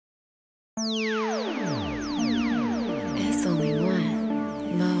It's only one,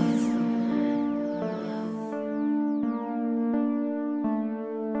 Moz.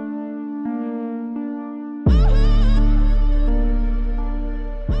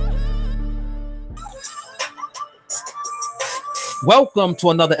 Welcome to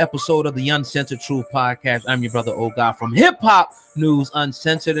another episode of the Uncensored Truth Podcast. I'm your brother, God from Hip Hop News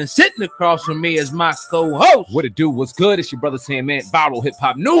Uncensored, and sitting across from me is my co-host. What it do? What's good? It's your brother SamAnt, Viral Hip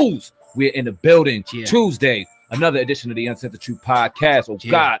Hop News. We're in the building. Tuesday, another edition of the Uncensored Truth Podcast.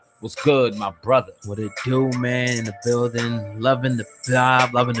 God, what's good, my brother? What it do, man? In the building, loving the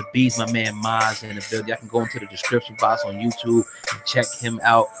vibe, loving the beats. My man Moz in the building. I can go into the description box on YouTube and check him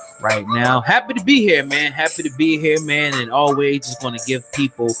out right now. Happy to be here, man. Happy to be here, man. And always just going to give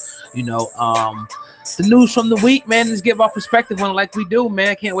people, the news from the week, man. Just give our perspective on it like we do,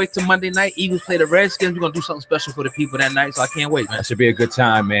 man. Can't wait till Monday night. Eagles play the Redskins. We're going to do something special for the people that night, so I can't wait, man. That should be a good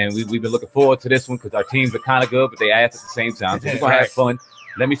time, man. We've been looking forward to this one because our teams are kind of good, but they ass at the same time. So we're going to have fun.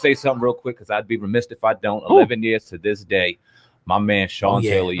 Let me say something real quick because I'd be remiss if I don't. 11 years to this day, my man Sean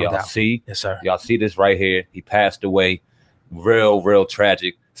Taylor, y'all see? Yes, sir. Y'all see this right here? He passed away. Real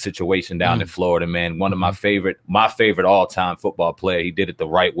tragic situation down in Florida, man. One of my favorite all-time football player. He did it the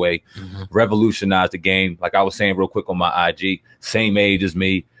right way. Revolutionized the game. Like I was saying real quick on my IG, same age as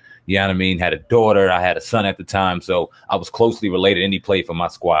me. You know what I mean? Had a daughter. I had a son at the time. So I was closely related. And he played for my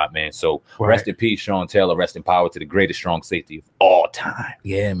squad, man. So rest in peace, Sean Taylor. Rest in power to the greatest strong safety of all time.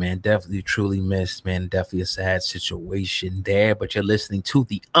 Yeah, man. Definitely, truly missed, man. Definitely a sad situation there. But you're listening to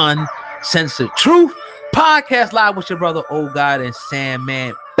the Uncensored Truth Podcast live with your brother, God and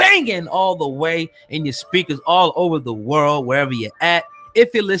SamAnt, banging all the way in your speakers all over the world, wherever you're at.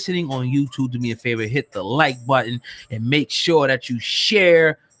 If you're listening on YouTube, do me a favor, hit the like button and make sure that you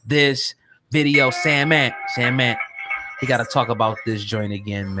share this video. SamAnt, we got to talk about this joint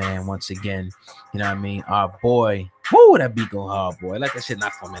again, man. Once again, you know what I mean? Our boy, that beat go hard, boy. Like I said,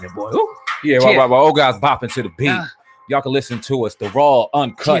 not for a minute, boy. Ooh. Yeah, right. Guys bopping to the beat. Y'all can listen to us, the raw,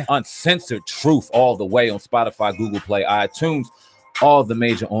 uncut, uncensored truth all the way on Spotify, Google Play, iTunes, all the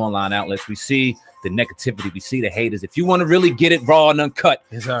major online outlets. We see the negativity. We see the haters. If you want to really get it raw and uncut,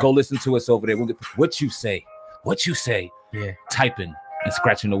 go listen to us over there. We'll get what you say. Yeah. Typing and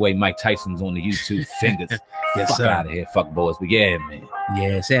scratching away Mike Tyson's on the YouTube fingers. Fuck out of here. Fuck boys. But yeah, man.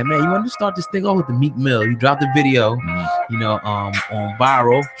 Yeah, Sam, man, you want to start this thing off with the Meek Mill. You dropped a video, on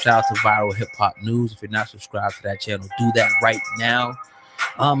Viral. Shout out to Viral Hip Hop News. If you're not subscribed to that channel, do that right now.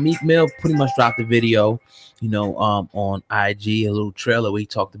 Meek Mill pretty much dropped a video, on IG, a little trailer where he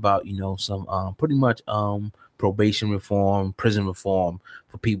talked about, some pretty much probation reform, prison reform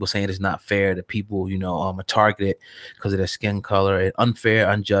for people saying it's not fair that people, are targeted because of their skin color and unfair,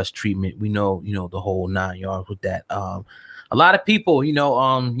 unjust treatment. We know, the whole 9 yards with that. A lot of people, gave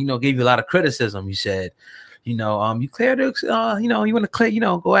you a lot of criticism. You said, you cleared, you want to clear,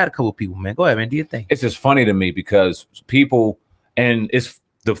 go at a couple of people, man. Go ahead, man. Do your thing. It's just funny to me because people, and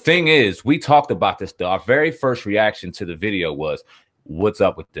the thing is, we talked about this though. Our very first reaction to the video was, what's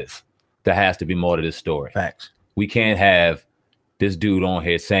up with this? There has to be more to this story. Facts. We can't have this dude on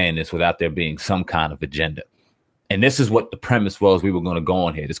here saying this without there being some kind of agenda. And this is what the premise was we were going to go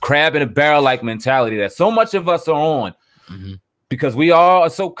on here. This crab in a barrel like mentality that so much of us are on because we all are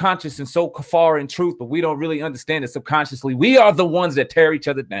so conscious and so far in truth, but we don't really understand it subconsciously. We are the ones that tear each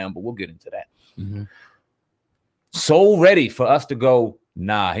other down, but we'll get into that. So ready for us to go,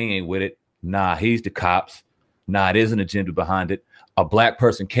 nah, he ain't with it. Nah, he's the cops. Nah, there's an agenda behind it. A black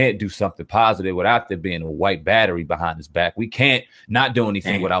person can't do something positive without there being a white battery behind his back. We can't not do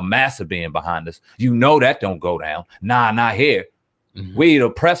anything without massa being behind us. That don't go down. Nah, not here. We the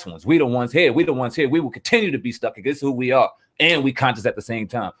oppressed ones. We the ones here. We the ones here. We will continue to be stuck. This is who we are. And we conscious at the same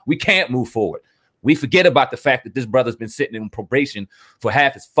time. We can't move forward. We forget about the fact that this brother's been sitting in probation for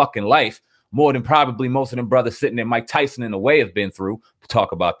half his fucking life. More than probably most of them brothers sitting there Mike Tyson in a way have been through. We'll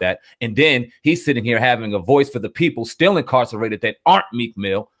talk about that. And then he's sitting here having a voice for the people still incarcerated that aren't Meek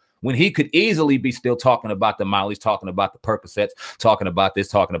Mill, when he could easily be still talking about the Mollies, talking about the Percocets, talking about this,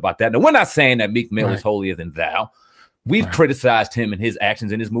 talking about that. Now, we're not saying that Meek Mill is holier than thou. We've criticized him and his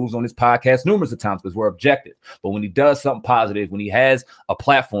actions and his moves on his podcast numerous of times because we're objective. But when he does something positive, when he has a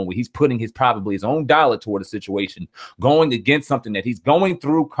platform where he's putting probably his own dollar toward a situation, going against something that he's going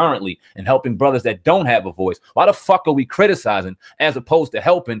through currently and helping brothers that don't have a voice, why the fuck are we criticizing as opposed to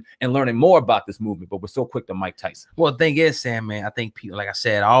helping and learning more about this movement? But we're so quick to Mike Tyson. Well, the thing is, Sam, man, I think people, like I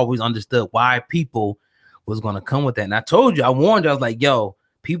said, I always understood why people was going to come with that. And I told you, I warned you, I was like, yo,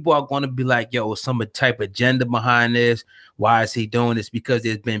 people are going to be like, yo, some type of agenda behind this. Why is he doing this? Because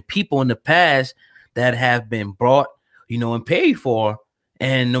there's been people in the past that have been brought, and paid for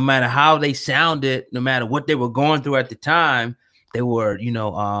And no matter how they sounded, no matter what they were going through at the time, they were,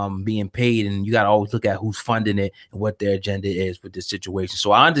 being paid. And you got to always look at who's funding it and what their agenda is with this situation.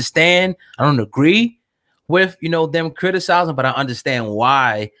 So I understand. I don't agree with, them criticizing, but I understand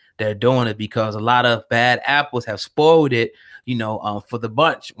why they're doing it, because a lot of bad apples have spoiled it, for the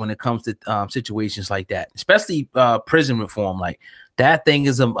bunch when it comes to situations like that, especially prison reform. Like, that thing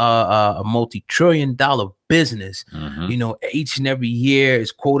is a multi-trillion-dollar business. Each and every year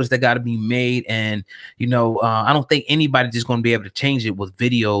is quotas that got to be made. And, I don't think anybody's just going to be able to change it with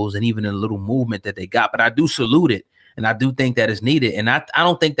videos and even a little movement that they got. But I do salute it. And I do think that is needed. And I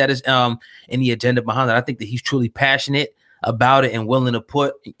don't think that is any agenda behind it. I think that he's truly passionate about it and willing to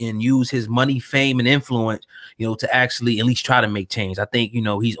put and use his money, fame, and influence, to actually at least try to make change. I think,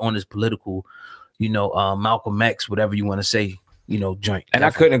 he's on his political, Malcolm X, whatever you want to say, joint. And I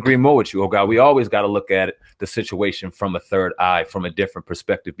couldn't agree more with you, oh God. We always got to look at the situation from a third eye, from a different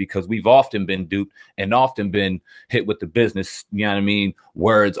perspective, because we've often been duped and often been hit with the business,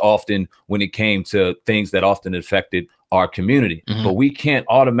 words often when it came to things that often affected our community. But we can't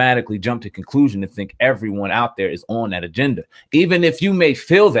automatically jump to conclusion and think everyone out there is on that agenda. Even if you may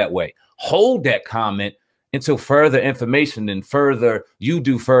feel that way, hold that comment until further information and further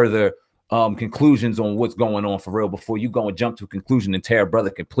conclusions on what's going on for real before you go and jump to a conclusion and tear a brother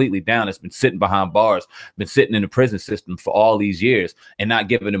completely down that's been sitting behind bars, been sitting in the prison system for all these years and not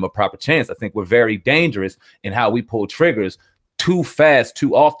giving him a proper chance. I think we're very dangerous in how we pull triggers too fast,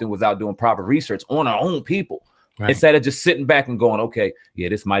 too often, without doing proper research on our own people. Right. Instead of just sitting back and going, okay, yeah,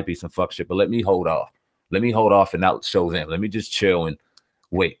 this might be some fuck shit, but let me hold off. Let me hold off and not show them. Let me just chill and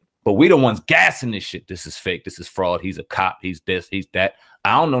wait. But we the ones gassing this shit. This is fake. This is fraud. He's a cop. He's this. He's that.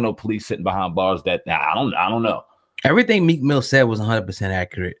 I don't know no police sitting behind bars that I don't know. Everything Meek Mill said was 100%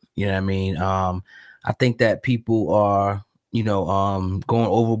 accurate. You know what I mean? I think that people are, going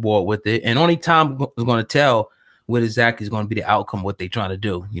overboard with it. And only time is going to tell what exactly is going to be the outcome, what they're trying to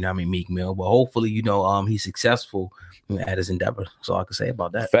do. You know what I mean? Meek Mill. But hopefully, he's successful at his endeavor. That's all I can say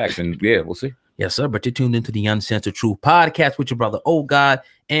about that. Facts. And yeah, we'll see. Yes, sir. But you're tuned into the Uncensored Truth podcast with your brother, Oh God,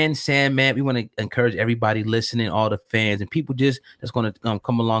 and SamAnt. We want to encourage everybody listening, all the fans and people that's going to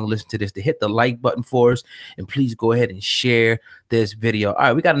come along and listen to this, to hit the like button for us. And please go ahead and share this video. All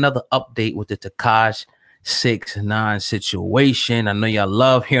right, we got another update with the 6ix 9ine situation. I know y'all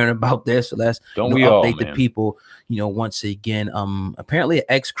love hearing about this. So let's update the people, once again. Apparently an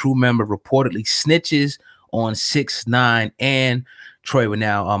ex-crew member reportedly snitches on 6ix 9ine and Treyway.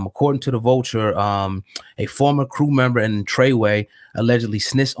 Now, according to the Vulture, a former crew member in Treyway allegedly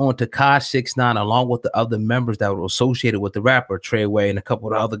snitched on Tekashi 6ix 9ine along with the other members that were associated with the rapper Treyway and a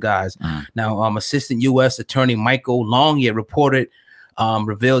couple of other guys. Now, Assistant U.S. Attorney Michael Longyear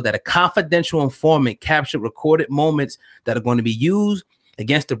revealed that a confidential informant captured recorded moments that are going to be used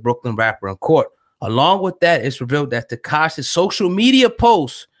against the Brooklyn rapper in court. Along with that, it's revealed that Tekashi's social media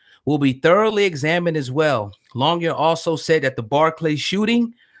posts will be thoroughly examined as well. Longyear also said that the Barclays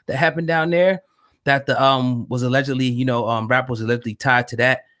shooting that happened down there, that the was allegedly, rap was allegedly tied to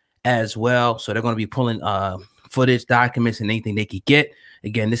that as well. So they're going to be pulling footage, documents, and anything they could get.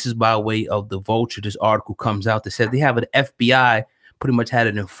 Again, this is by way of the Vulture. This article comes out that says they have an FBI pretty much had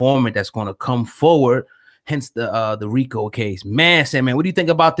an informant that's going to come forward. Hence the RICO case. Man, SamAnt, what do you think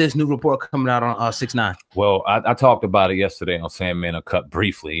about this new report coming out on 6ix 9ine? Well, I talked about it yesterday on SamAnt Uncut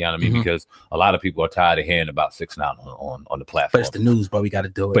briefly, you know what I mean? Because a lot of people are tired of hearing about 6ix 9ine on the platform. But it's the news, bro. We got to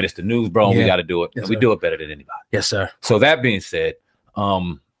do it. But it's the news, bro, and we got to do it. Yes, and we do it better than anybody. Yes, sir. So that being said,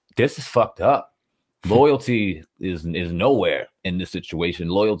 this is fucked up. Loyalty is nowhere in this situation.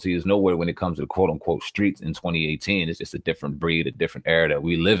 Loyalty is nowhere when it comes to the quote unquote streets in 2018. It's just a different breed, a different era that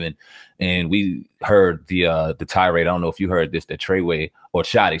we live in. And we heard the tirade. I don't know if you heard this, that Treyway or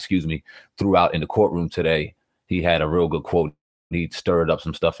Shot, excuse me, threw out in the courtroom today. He had a real good quote. He stirred up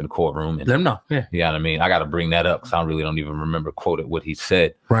some stuff in the courtroom. And, let him know. Yeah. You know what I mean? I got to bring that up because I really don't even remember quoted what he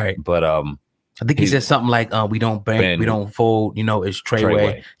said. Right. But I think he said something like, we don't bank, we don't fold, it's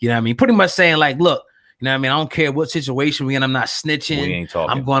Treyway. You know what I mean? Pretty much saying like, look, you know what I mean? I don't care what situation we're in. I'm not snitching. We ain't talking.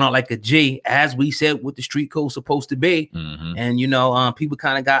 I'm going out like a G, as we said what the street code's supposed to be. And, people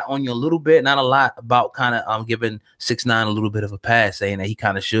kind of got on you a little bit, not a lot, about kind of giving 6ix 9ine a little bit of a pass, saying that he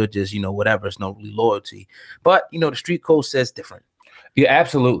kind of should just, whatever. It's no really loyalty. But, the street code says different. Yeah,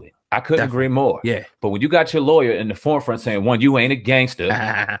 absolutely. I couldn't agree more. Yeah. But when you got your lawyer in the forefront saying, one, you ain't a gangster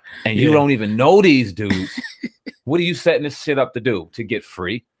and you don't even know these dudes, what are you setting this shit up to do? To get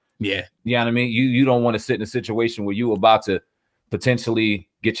free? Yeah. You know what I mean? You don't want to sit in a situation where you about to potentially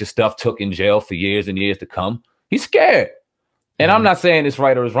get your stuff took in jail for years and years to come. He's scared. And I'm not saying it's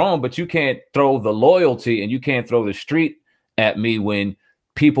right or it's wrong, but you can't throw the loyalty and you can't throw the street at me when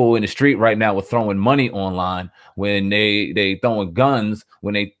people in the street right now are throwing money online, when they throwing guns,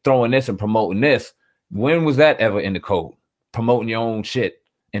 when they throwing this and promoting this. When was that ever in the code? Promoting your own shit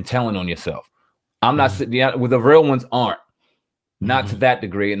and telling on yourself. I'm not sitting down with the real ones aren't. Not to that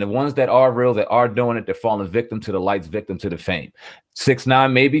degree. And the ones that are real, that are doing it, they're falling victim to the lights, victim to the fame. 6ix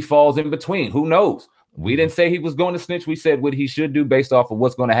 9ine maybe falls in between. Who knows? We didn't say he was going to snitch. We said what he should do based off of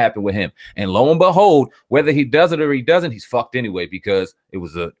what's going to happen with him. And lo and behold, whether he does it or he doesn't, he's fucked anyway, because it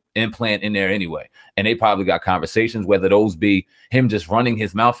was an implant in there anyway. And they probably got conversations, whether those be him just running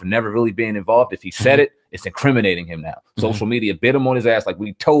his mouth and never really being involved. If he said it, it's incriminating him now. Social media bit him on his ass like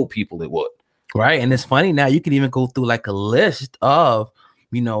we told people it would. Right. And it's funny now, you can even go through like a list of,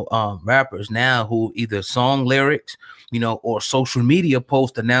 rappers now who either song lyrics, or social media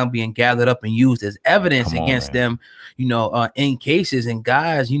posts are now being gathered up and used as evidence against them, in cases. And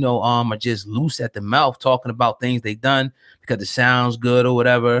guys, are just loose at the mouth talking about things they've done because it sounds good or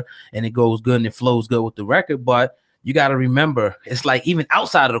whatever. And it goes good and it flows good with the record. But you got to remember, it's like even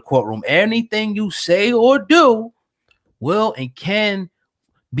outside of the courtroom, anything you say or do will and can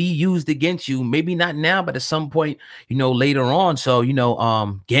be used against you. Maybe not now, but at some point, later on. So,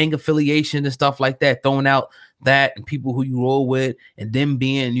 gang affiliation and stuff like that, throwing out that and people who you roll with, and them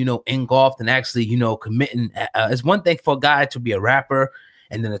being, engulfed and actually, committing. It's one thing for a guy to be a rapper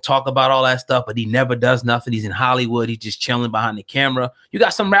and then to talk about all that stuff, but he never does nothing. He's in Hollywood. He's just chilling behind the camera. You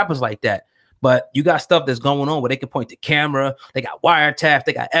got some rappers like that. But you got stuff that's going on where they can point the camera, they got wiretaps,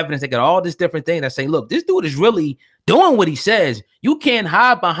 they got evidence, they got all this different thing that say, look, this dude is really doing what he says. You can't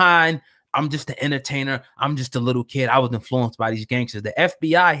hide behind, I'm just an entertainer, I'm just a little kid, I was influenced by these gangsters. The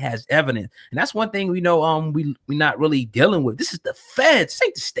FBI has evidence. And that's one thing we know we're not really dealing with. This is the feds. This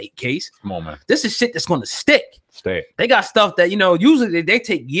ain't the state case. Come on, man. This is shit that's going to stick. Stay. They got stuff that, usually they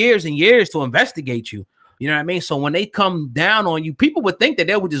take years and years to investigate you. You know what I mean? So when they come down on you, people would think that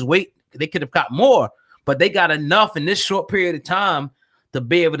they would just wait. They could have got more, but they got enough in this short period of time to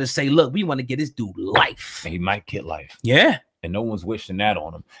be able to say, look, we want to get this dude life. And he might get life. Yeah. And no one's wishing that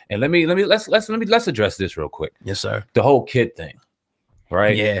on him. And let's address this real quick. Yes, sir. The whole kid thing.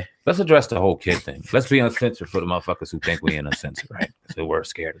 Right? Yeah. Let's address the whole kid thing. Let's be uncensored for the motherfuckers who think we ain't uncensored, right? So we're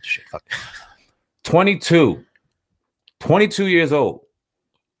scared of the shit. Fuck. 22 years old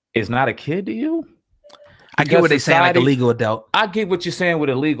is not a kid to you? I get what they're saying, like a legal adult. I get what you're saying with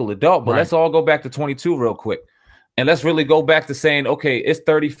a legal adult, but let's all go back to 22 real quick. And let's really go back to saying, okay, it's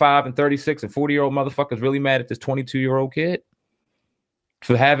 35 and 36 and 40-year-old motherfuckers really mad at this 22-year-old kid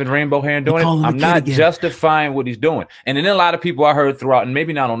for having rainbow hair and doing it. I'm not justifying what he's doing. And then a lot of people I heard throughout, and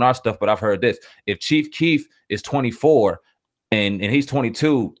maybe not on our stuff, but I've heard this. If Chief Keef is 24 and he's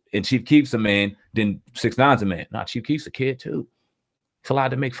 22 and Chief Keef's a man, then 6ix 9ine's a man. Nah, Chief Keef's a kid too. He's allowed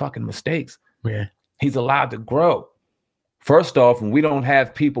to make fucking mistakes. Yeah. He's allowed to grow. First off, when we don't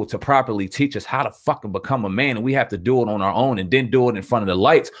have people to properly teach us how to fucking become a man, and we have to do it on our own and then do it in front of the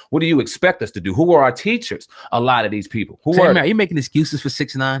lights, what do you expect us to do? Who are our teachers? A lot of these people. Are you making excuses for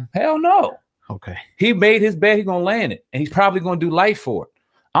 6ix 9ine? Hell no. Okay. He made his bed, he's gonna land it, and he's probably gonna do life for it.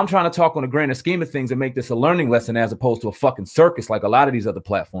 I'm trying to talk on the grander scheme of things and make this a learning lesson as opposed to a fucking circus like a lot of these other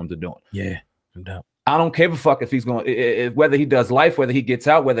platforms are doing. Yeah, no doubt. I don't give a fuck if he's going, whether he does life, whether he gets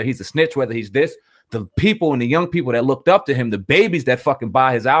out, whether he's a snitch, whether he's this. The people and the young people that looked up to him, the babies that fucking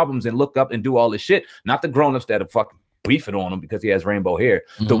buy his albums and look up and do all this shit, not the grown-ups that are fucking beefing on him because he has rainbow hair.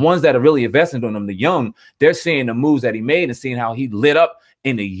 The ones that are really investing on him, the young, they're seeing the moves that he made and seeing how he lit up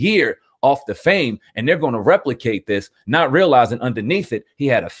in a year off the fame, and they're going to replicate this, not realizing underneath it, he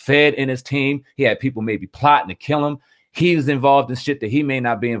had a Fed in his team. He had people maybe plotting to kill him. He was involved in shit that he may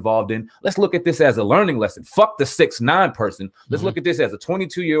not be involved in. Let's look at this as a learning lesson. Fuck the 6ix 9ine person. Let's look at this as a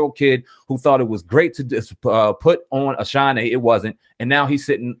 22-year-old kid who thought it was great to just put on a shine that it wasn't, and now he's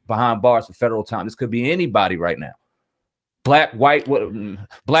sitting behind bars for federal time. This could be anybody right now. Black, white, what?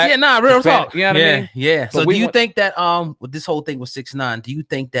 Black. Yeah, nah, real Hispanic, talk. You know what I mean? Yeah. So do you think that with this whole thing with 6ix 9ine, do you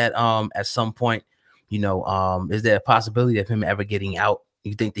think that at some point, is there a possibility of him ever getting out?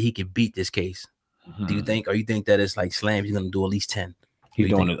 You think that he could beat this case? Do you think, or you think that it's like Slam, he's gonna do at least 10? He's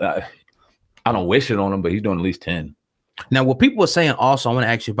doing it. I don't wish it on him, but he's doing at least 10. Now, what people were saying also, I want to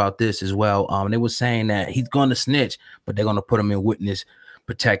ask you about this as well. They were saying that he's gonna snitch, but they're gonna put him in witness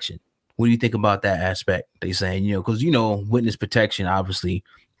protection. What do you think about that aspect? They saying, because witness protection, obviously,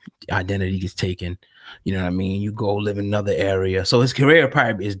 identity gets taken. You know what I mean? You go live in another area, so his career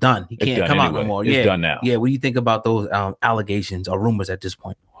probably is done. He can't come out no more. It's done now. Yeah. What do you think about those allegations or rumors at this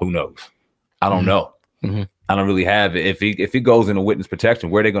point? Who knows? I don't know. I don't really have it. If he goes into witness protection,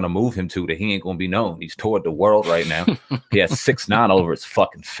 where are they going to move him to that he ain't going to be known? He's toured the world right now. He has 6ix 9ine all over his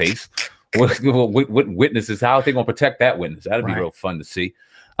fucking face. What witnesses? How are they gonna protect that witness? That'd be Right. real fun to see.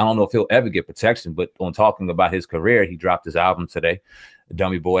 I don't know if he'll ever get protection, but on talking about his career, he dropped his album today,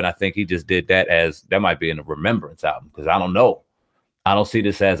 Dummy Boy, and I think he just did that as that might be in a remembrance album, because I don't know. I don't see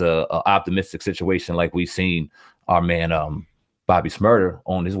this as a optimistic situation like we've seen our man Bobby Smurder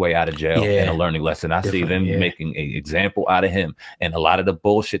on his way out of jail and a learning lesson. I see them making an example out of him, and a lot of the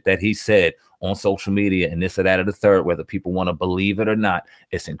bullshit that he said on social media and this or that or the third, whether people want to believe it or not,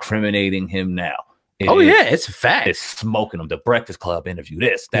 it's incriminating him now. It's a fact. It's smoking him. The Breakfast Club interview,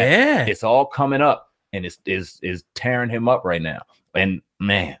 this, that. It's all coming up, and it's tearing him up right now. And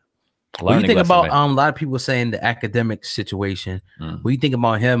man, what do you think about a lot of people saying the academic situation? What do you think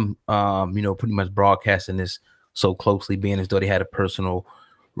about him? You know, pretty much broadcasting this so closely, being as though they had a personal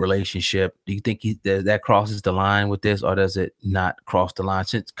relationship. Do you think that crosses the line with this, or does it not cross the line?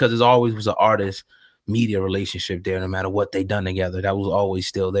 Since because it always was an artist media relationship there, no matter what they done together, that was always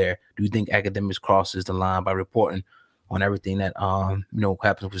still there. Do you think academics crosses the line by reporting on everything that you know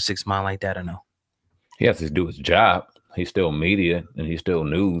happens with 6ix 9ine like that, or no? He has to do his job. He's still media and he's still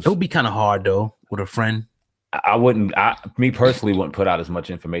news. It would be kind of hard though with a friend. Me personally wouldn't put out as much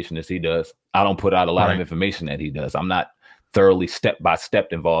information as he does. I don't put out a lot of information that he does. I'm not thoroughly step by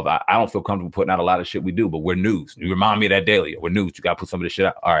step involved. I don't feel comfortable putting out a lot of shit we do, but we're news. You remind me of that daily. We're news. You got to put some of this shit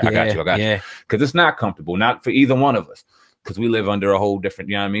out. All right, I got you. Because it's not comfortable, not for either one of us, because we live under a whole different,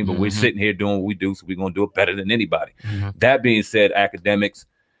 you know what I mean? But we're sitting here doing what we do, so we're going to do it better than anybody. That being said, academics,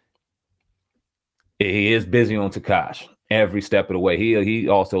 he is busy on Tekash every step of the way. He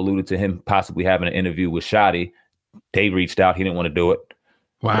also alluded to him possibly having an interview with Shotty. They reached out. He didn't want to do it.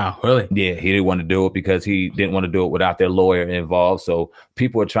 Wow, really? Yeah, he didn't want to do it because he didn't want to do it without their lawyer involved. So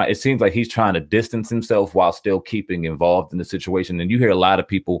people are trying, it seems like he's trying to distance himself while still keeping involved in the situation. And you hear a lot of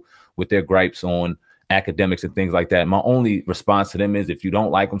people with their gripes on academics and things like that. My only response to them is, if you don't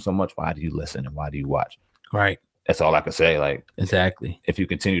like them so much, why do you listen and why do you watch? Right. That's all I can say. Like, exactly. If you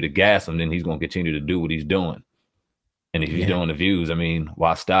continue to gas him, then he's going to continue to do what he's doing. And if he's doing the views, I mean,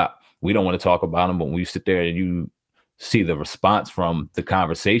 why stop? We don't want to talk about him, but when you sit there and you see the response from the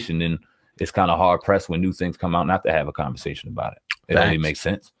conversation, then it's kind of hard pressed when new things come out not to have a conversation about it. It only makes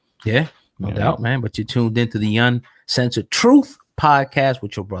sense. Yeah, no doubt, man. But you tuned into the Uncensored Truth podcast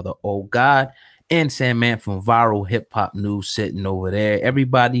with your brother, Oh God, and SamAnt from Viral Hip Hop News sitting over there.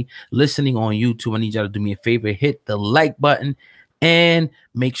 Everybody listening on YouTube, I need y'all to do me a favor, hit the like button and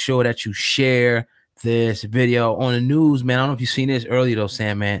make sure that you share this video on the news, man. I don't know if you've seen this earlier though,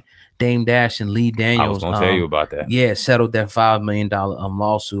 SamAnt. Dame Dash and Lee Daniels. I was gonna tell you about that. Yeah, settled that $5 million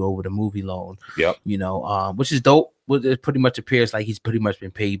lawsuit over the movie loan. Yep. You know, which is dope. It pretty much appears like he's pretty much been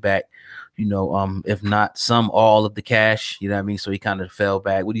paid back. You know, if not all of the cash. You know what I mean? So he kind of fell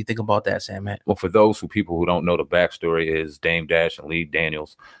back. What do you think about that, SamAnt? Well, for those people who don't know the backstory, is Dame Dash and Lee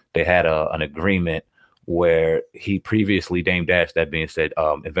Daniels, they had an agreement where he previously, Dame Dash, that being said,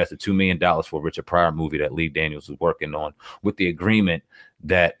 invested $2 million for a Richard Pryor movie that Lee Daniels was working on, with the agreement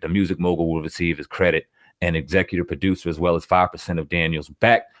that the music mogul will receive his credit and executive producer, as well as 5% of Daniels'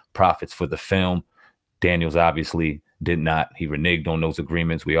 back profits for the film. Daniels obviously did not. He reneged on those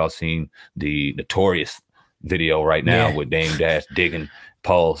agreements. We all seen the notorious video right now with Dame Dash digging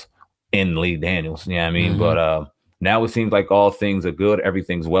Paul's in Lee Daniels. You know what I mean? But now it seems like all things are good.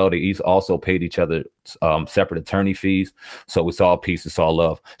 Everything's well. They also paid each other separate attorney fees. So it's all peace. It's all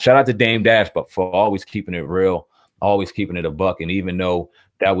love. Shout out to Dame Dash, but for always keeping it real, always keeping it a buck. And even though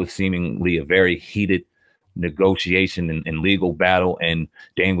that was seemingly a very heated negotiation and legal battle, and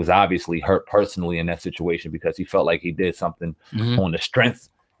Dame was obviously hurt personally in that situation because he felt like he did something on the strength,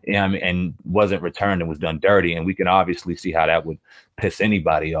 you know what I mean, and wasn't returned and was done dirty. And we can obviously see how that would piss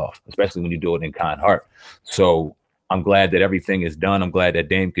anybody off, especially when you do it in kind heart. So I'm glad that everything is done. I'm glad that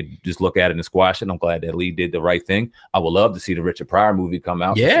Dame could just look at it and squash it. I'm glad that Lee did the right thing. I would love to see the Richard Pryor movie come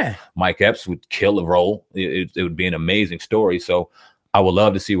out. Yeah. Mike Epps would kill a role. It would be an amazing story. So I would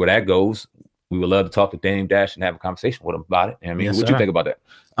love to see where that goes. We would love to talk to Dame Dash and have a conversation with him about it. I mean, what you think about that?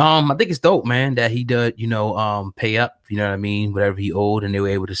 I think it's dope, man, that he did, you know, pay up, you know what I mean, whatever he owed, and they were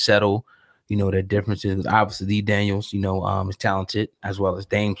able to settle, you know, their differences. Obviously, Lee Daniels, you know, is talented as well as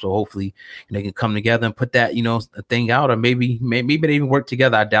Dame, so hopefully they can come together and put that, you know, a thing out, or maybe they even work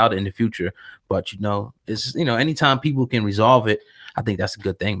together. I doubt it in the future, but you know, it's, you know, anytime people can resolve it, I think that's a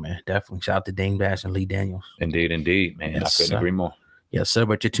good thing, man. Definitely. Shout out to Dame Dash and Lee Daniels. Indeed, man. Yes, I couldn't agree more. Yes, sir.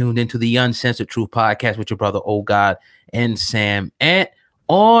 But you're tuned into the Uncensored Truth podcast with your brother, Oh God, and SamAnt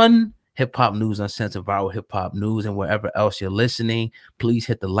on Hip Hop News, Uncensored, Viral Hip Hop News, and wherever else you're listening. Please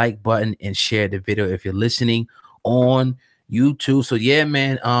hit the like button and share the video if you're listening on You too. So yeah,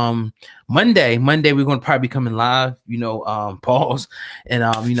 man. Monday we're gonna probably be coming live. Pause. And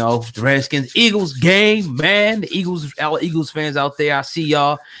the Redskins Eagles game, man. The Eagles, our Eagles fans out there. I see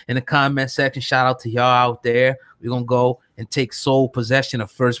y'all in the comment section. Shout out to y'all out there. We're gonna go and take sole possession of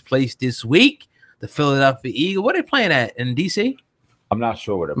first place this week. The Philadelphia Eagles. What are they playing at in DC? I'm not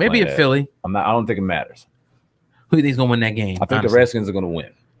sure what they're maybe playing in at. Philly. I don't think it matters. Who do you think's gonna win that game? I think the Redskins are gonna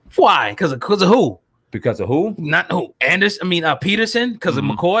win. Why? Because of who? Because of who? Not who? Peterson? Because of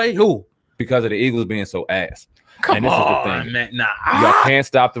McCoy? Who? Because of the Eagles being so ass. Come this on, is the thing. man. Nah. Y'all can't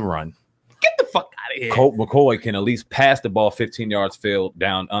stop the run. Get the fuck out of here. Colt McCoy can at least pass the ball 15 yards field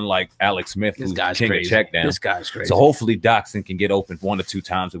down, unlike Alex Smith, who's king of check down. This guy's crazy. So hopefully Doxson can get open 1 or 2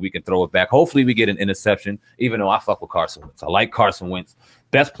 times and we can throw it back. Hopefully we get an interception, even though I fuck with Carson Wentz. I like Carson Wentz.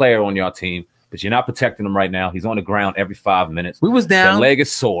 Best player on your team, but you're not protecting him right now. He's on the ground every 5 minutes. We was down. That leg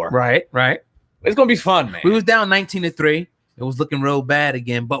is sore. Right. It's going to be fun, man. We was down 19-3. It was looking real bad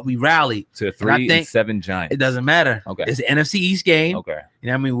again, but we rallied to 3-7 Giants. It doesn't matter. Okay. It's the NFC East game. Okay. You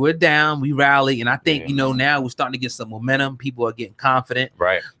know what I mean? We're down. We rally. And I think, now we're starting to get some momentum. People are getting confident.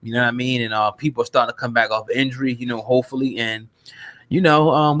 Right. You know what I mean? And people are starting to come back off injury, hopefully. And, we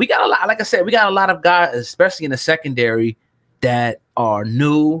got a lot, like I said, we got a lot of guys, especially in the secondary, that are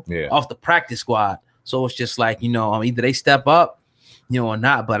new off the practice squad. So it's just like, either they step up, or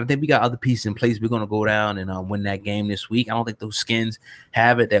not. But I think we got other pieces in place. We're going to go down and win that game this week. I don't think those Skins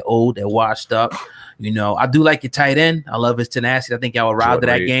have it. They're old. They're washed up. I do like your tight end. I love his tenacity. I think y'all arrived to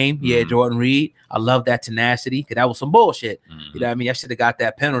that game. Yeah, Jordan Reed. I love that tenacity because that was some bullshit. You know what I mean? I should have got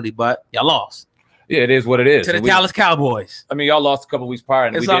that penalty, but y'all lost. Yeah, it is what it is. To the Dallas Cowboys. I mean, y'all lost a couple weeks prior.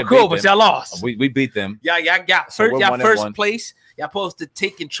 And it's all cool, but y'all lost. We beat them. Y'all got first place. Y'all supposed to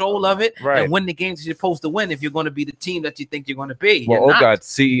take control of it and win the games you're supposed to win if you're going to be the team that you think you're going to be. Well, God,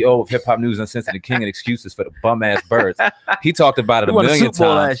 CEO of Hip Hop News Uncensored, the king of excuses for the bum ass birds. He talked about it a million times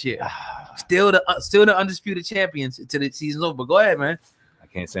last year. Still the undisputed champions until the season's over. But go ahead, man. I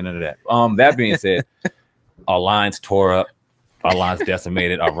can't say none of that. That being said, our lines tore up. Our lines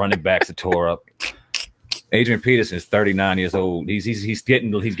decimated. Our running backs are tore up. Adrian Peterson is 39 years old. He's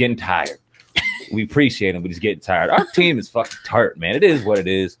getting tired. We appreciate him, but he's getting tired. Our team is fucking tired, man. It is what it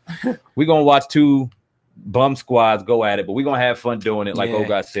is. We're gonna watch 2 bum squads go at it, but we're gonna have fun doing it. Like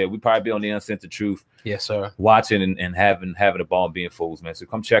God said, we probably be on the Uncensored Truth. Yes, sir. Watching and having the ball and being fools, man. So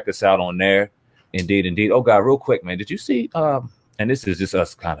come check us out on there. Indeed. Oh God, real quick, man. Did you see? And this is just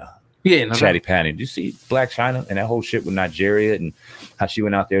us kind of chatty patty. Did you see Black China and that whole shit with Nigeria and how she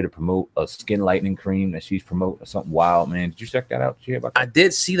went out there to promote a skin lightening cream that she's promoting or something wild, man? Did you check that out? Did you hear about that? I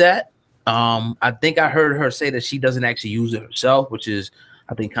did see that. I think I heard her say that she doesn't actually use it herself, which is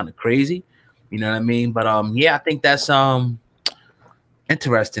I think kind of crazy. You know what I mean? But I think that's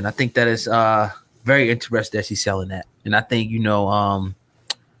interesting. I think that is very interesting that she's selling that. And I think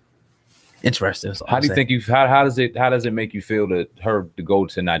interesting. How do you think how does it make you feel to go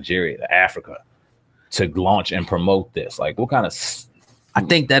to Nigeria, to Africa, to launch and promote this? Like what kind of I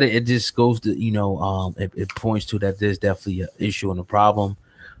think that it just goes to it points to that there's definitely an issue and a problem.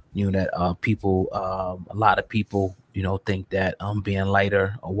 That people, a lot of people, think that being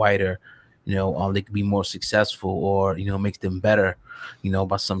lighter or whiter, they could be more successful or makes them better,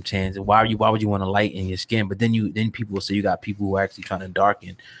 by some chance. Why would you want to lighten your skin? But then people will say you got people who are actually trying to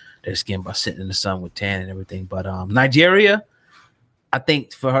darken their skin by sitting in the sun with tan and everything. But Nigeria, I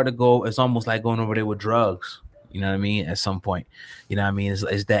think for her to go, it's almost like going over there with drugs. You know what I mean? At some point,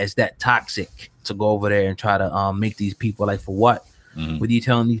 it's that toxic to go over there and try to make these people like for what? What are you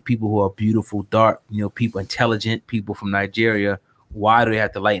telling these people who are beautiful, dark, people, intelligent people from Nigeria? Why do they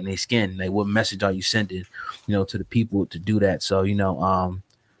have to lighten their skin? Like, what message are you sending, to the people to do that? So,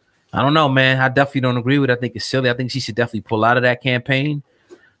 I don't know, man. I definitely don't agree with it. I think it's silly. I think she should definitely pull out of that campaign.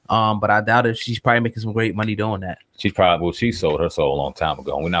 But I doubt it. She's probably making some great money doing that. She sold her soul a long time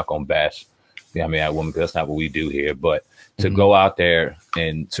ago. We're not going to bash, that woman, because that's not what we do here. But to go out there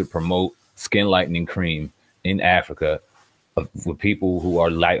and to promote skin lightening cream in Africa, with people who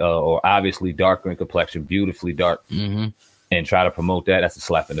are light or obviously darker in complexion, beautifully dark, and try to promote that's a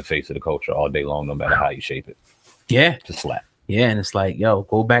slap in the face of the culture all day long, no matter how you shape it. Yeah, it's a slap. Yeah, and it's like, yo,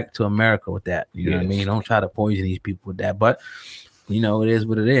 go back to America with that. You know what I mean? Don't try to poison these people with that. But it is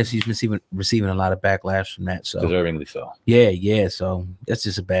what it is. She's been receiving a lot of backlash from that. So deservingly so. Yeah. So that's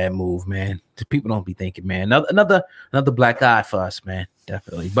just a bad move, man. The people don't be thinking, man. Another black eye for us, man.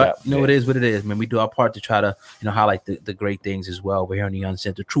 Definitely. But it is what it is, man. We do our part to try to, highlight the great things as well. We're here on the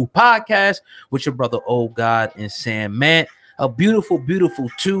Uncensored Truth podcast with your brother, Old God and SamAnt. A beautiful, beautiful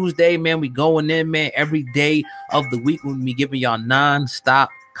Tuesday, man. We going in, man, every day of the week when we giving y'all non-stop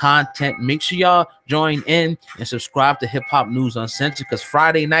content. Make sure y'all join in and subscribe to Hip Hop News Uncensored, because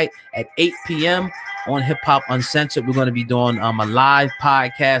Friday night at 8 p.m. on Hip Hop Uncensored, we're going to be doing a live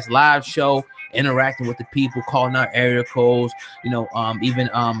podcast, live show, interacting with the people, calling out area codes, even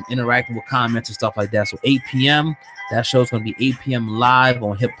interacting with comments and stuff like that. So 8 p.m. that show's going to be 8 p.m. live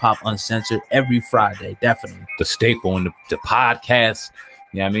on Hip Hop Uncensored every Friday. Definitely the staple on the podcast.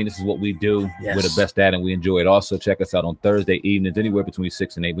 Yeah, I mean, this is what we do. Yes. We're the best at it, and we enjoy it. Also, check us out on Thursday evenings, anywhere between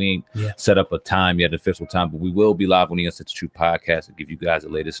 6 and 8. We ain't set up a time yet, an official time, but we will be live on the Uncensored Truth podcast and give you guys the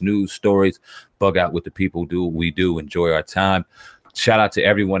latest news, stories, bug out with the people, do what we do, enjoy our time. Shout out to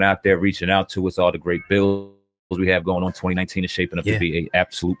everyone out there reaching out to us, all the great bills we have going on. 2019 is shaping up to be an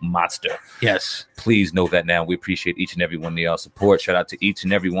absolute monster. Yes. Please know that now. We appreciate each and every one of y'all support. Shout out to each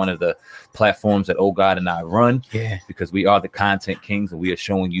and every one of the platforms that Oh God and I run. Yeah. Because we are the content kings, and we are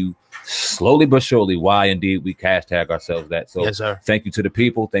showing you slowly but surely why indeed we hashtag ourselves that. So yes, sir. Thank you to the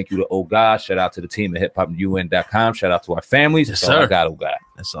people. Thank you to Oh God. Shout out to the team at hiphopun.com. Shout out to our families. Yes, That's all sir. I got, Oh God.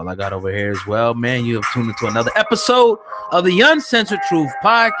 That's all I got over here as well, man. You have tuned into another episode of the Uncensored Truth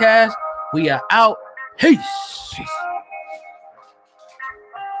podcast. We are out. Peace.